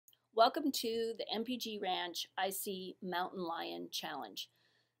Welcome to the MPG Ranch IC Mountain Lion Challenge.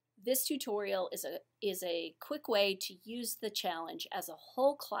 This tutorial is a quick way to use the challenge as a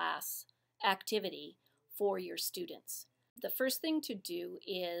whole class activity for your students. The first thing to do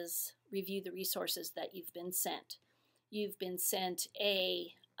is review the resources that you've been sent. You've been sent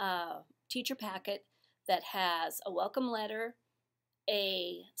a teacher packet that has a welcome letter,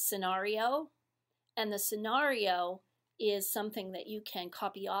 a scenario, and the scenario is something that you can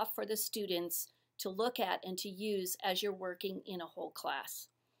copy off for the students to look at and to use as you're working in a whole class.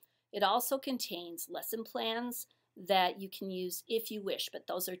 It also contains lesson plans that you can use if you wish, but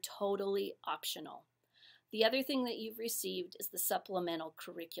those are totally optional. The other thing that you've received is the supplemental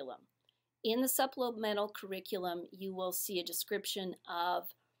curriculum. In the supplemental curriculum, you will see a description of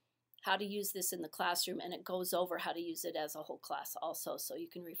how to use this in the classroom, and it goes over how to use it as a whole class also, so you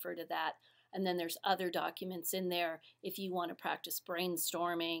can refer to that. And then there's other documents in there if you want to practice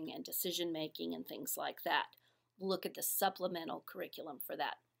brainstorming and decision making and things like that. Look at the supplemental curriculum for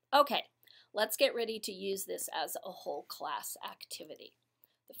that. Okay, let's get ready to use this as a whole class activity.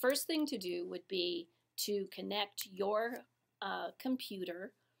 The first thing to do would be to connect your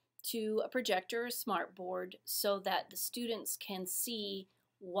computer to a projector or smartboard so that the students can see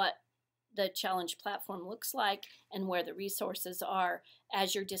what the challenge platform looks like and where the resources are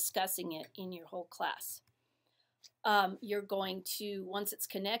as you're discussing it in your whole class. You're going to, once it's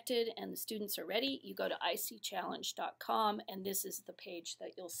connected and the students are ready, you go to icchallenge.com and this is the page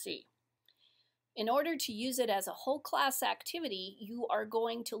that you'll see. In order to use it as a whole class activity, you are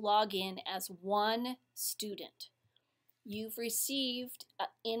going to log in as one student. You've received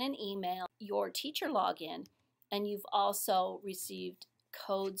in an email your teacher login, and you've also received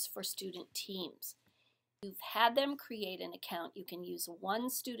codes for student teams. You've had them create an account. You can use one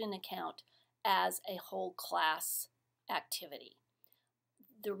student account as a whole class activity.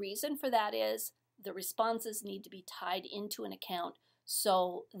 The reason for that is the responses need to be tied into an account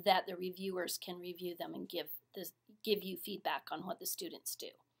so that the reviewers can review them and give you feedback on what the students do.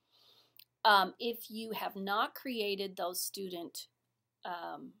 If you have not created those student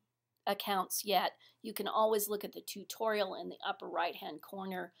accounts yet, you can always look at the tutorial in the upper right hand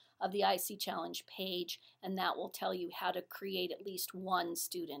corner of the IC Challenge page, and that will tell you how to create at least one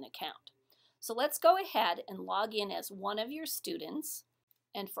student account. So let's go ahead and log in as one of your students,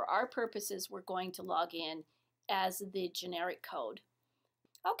 and for our purposes we're going to log in as the generic code.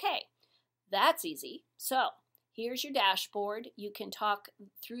 Okay, that's easy. So here's your dashboard. You can talk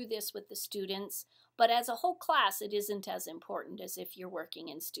through this with the students, but as a whole class, it isn't as important as if you're working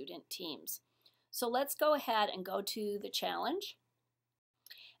in student teams. So let's go ahead and go to the challenge.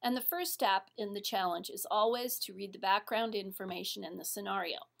 And the first step in the challenge is always to read the background information and the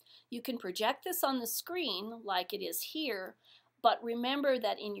scenario. You can project this on the screen like it is here, but remember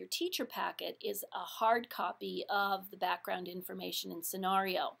that in your teacher packet is a hard copy of the background information and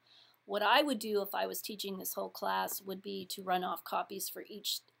scenario. What I would do if I was teaching this whole class would be to run off copies for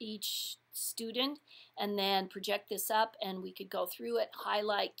each student and then project this up, and we could go through it,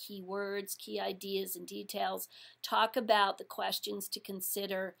 highlight key words, key ideas and details, talk about the questions to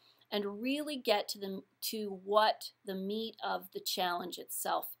consider, and really get to what the meat of the challenge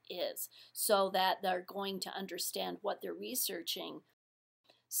itself is so that they're going to understand what they're researching.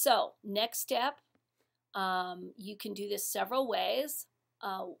 So next step, you can do this several ways.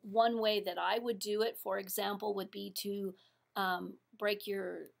 One way that I would do it, for example, would be to break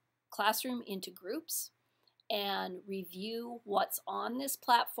your classroom into groups and review what's on this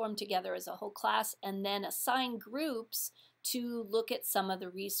platform together as a whole class, and then assign groups to look at some of the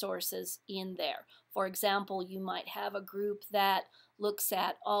resources in there. For example, you might have a group that looks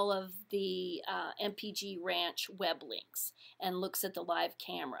at all of the MPG Ranch web links and looks at the live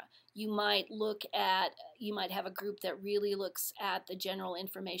camera. You might have a group that really looks at the general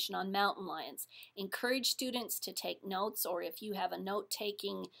information on mountain lions. Encourage students to take notes, or if you have a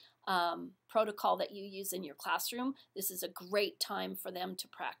note-taking protocol that you use in your classroom, this is a great time for them to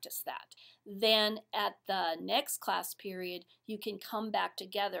practice that. Then at the next class period, you can come back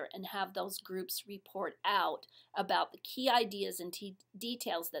together and have those groups report out about the key ideas and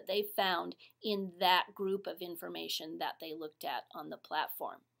details that they found in that group of information that they looked at on the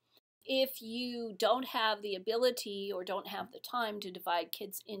platform. If you don't have the ability or don't have the time to divide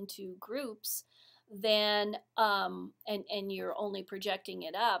kids into groups, then and you're only projecting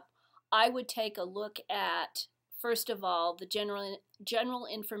it up, I would take a look at, first of all, the general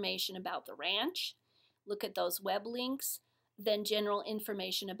information about the ranch, look at those web links, then general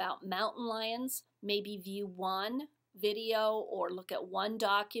information about mountain lions, maybe view one video or look at one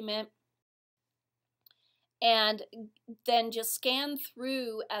document, And then just scan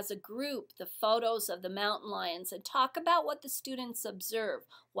through as a group the photos of the mountain lions and talk about what the students observe.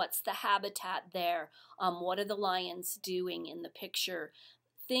 What's the habitat there? What are the lions doing in the picture?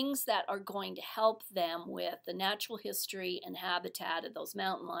 Things that are going to help them with the natural history and habitat of those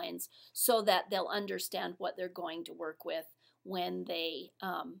mountain lions so that they'll understand what they're going to work with when they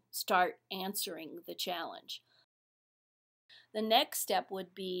start answering the challenge. The next step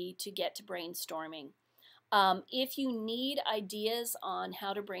would be to get to brainstorming. If you need ideas on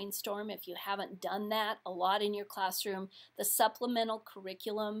how to brainstorm, if you haven't done that a lot in your classroom, the supplemental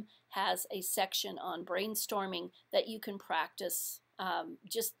curriculum has a section on brainstorming that you can practice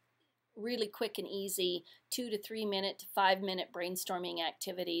just really quick and easy 2 to 3 minute to 5 minute brainstorming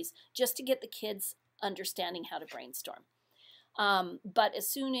activities just to get the kids understanding how to brainstorm. But as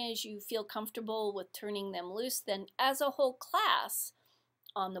soon as you feel comfortable with turning them loose, then as a whole class,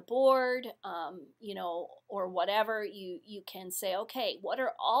 on the board, you know, or whatever, you can say, okay, what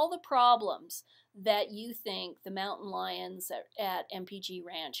are all the problems that you think the mountain lions at MPG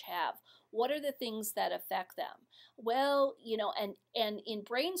Ranch have? What are the things that affect them? Well, you know, and in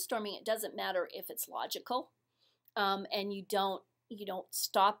brainstorming, it doesn't matter if it's logical, and you don't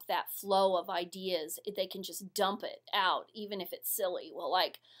stop that flow of ideas. They can just dump it out, even if it's silly. Well,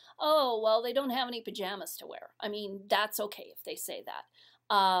 like, oh, well, they don't have any pajamas to wear. I mean, that's okay if they say that.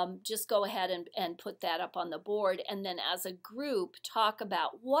 Just go ahead and put that up on the board, and then as a group talk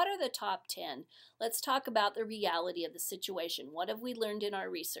about what are the top 10. Let's talk about the reality of the situation. What have we learned in our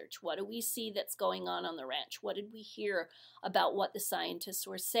research? What do we see that's going on the ranch? What did we hear about what the scientists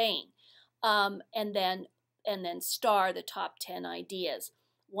were saying? And then star the top 10 ideas.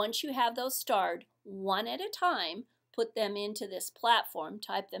 Once you have those starred, one at a time, put them into this platform,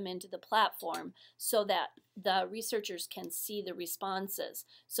 type them into the platform so that the researchers can see the responses.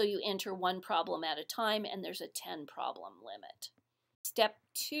 So you enter one problem at a time, and there's a 10 problem limit. Step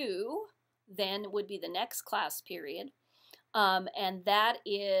 2 then would be the next class period, and that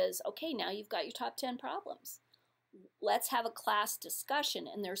is, okay, now you've got your top 10 problems. Let's have a class discussion,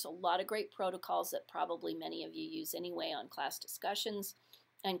 and there's a lot of great protocols that probably many of you use anyway on class discussions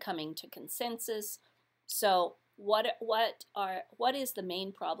and coming to consensus. So what is the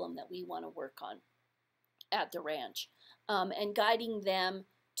main problem that we want to work on at the ranch, and guiding them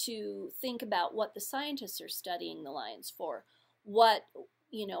to think about what the scientists are studying the lions for, what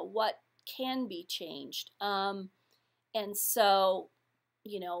can be changed, and so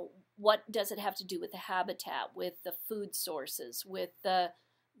what does it have to do with the habitat, with the food sources, with the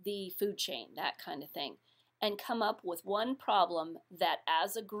food chain, that kind of thing, and come up with one problem that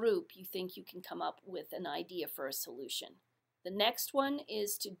as a group you think you can come up with an idea for a solution. The next one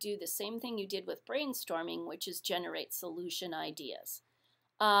is to do the same thing you did with brainstorming, which is generate solution ideas.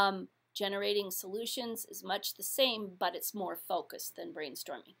 Generating solutions is much the same, but it's more focused than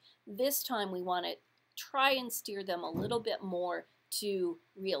brainstorming. This time we want to try and steer them a little bit more to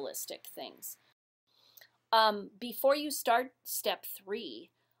realistic things. Before you start step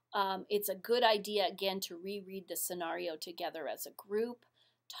 3, it's a good idea, again, to reread the scenario together as a group.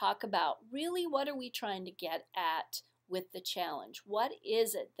 Talk about really what are we trying to get at with the challenge. What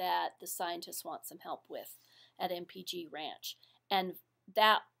is it that the scientists want some help with at MPG Ranch? And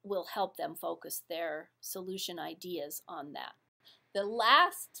that will help them focus their solution ideas on that. The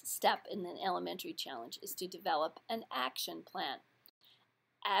last step in an elementary challenge is to develop an action plan.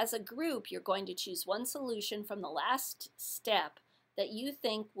 As a group, you're going to choose one solution from the last step that you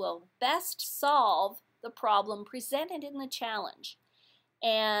think will best solve the problem presented in the challenge.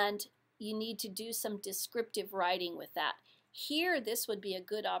 And you need to do some descriptive writing with that. Here, this would be a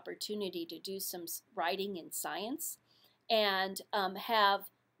good opportunity to do some writing in science and have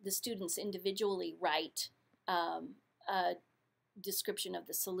the students individually write a description of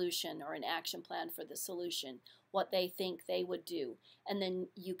the solution or an action plan for the solution, what they think they would do. And then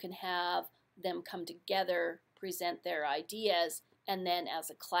you can have them come together, present their ideas, and then as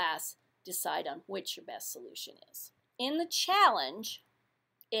a class decide on which your best solution is. In the challenge,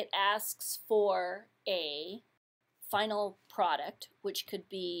 it asks for a final product, which could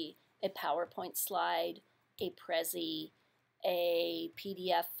be a PowerPoint slide, a Prezi, a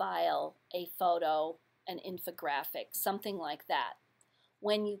PDF file, a photo, an infographic, something like that.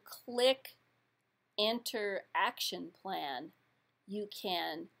 When you click Enter Action Plan, you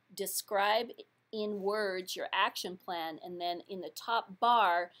can describe in words your action plan, and then in the top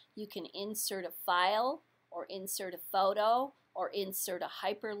bar you can insert a file or insert a photo or insert a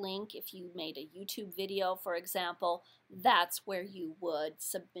hyperlink. If you made a YouTube video, for example, that's where you would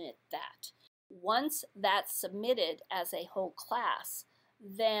submit that. Once that's submitted as a whole class,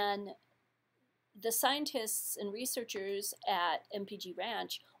 then the scientists and researchers at MPG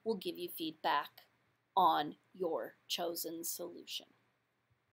Ranch will give you feedback on your chosen solution.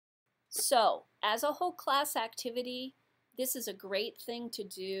 So, as a whole class activity, this is a great thing to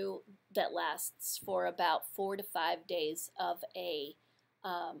do that lasts for about 4 to 5 days of a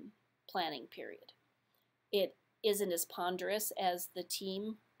planning period. It isn't as ponderous as the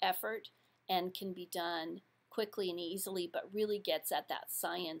team effort and can be done quickly and easily, but really gets at that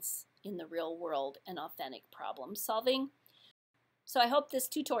science in the real world and authentic problem solving. So I hope this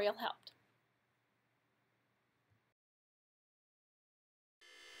tutorial helped.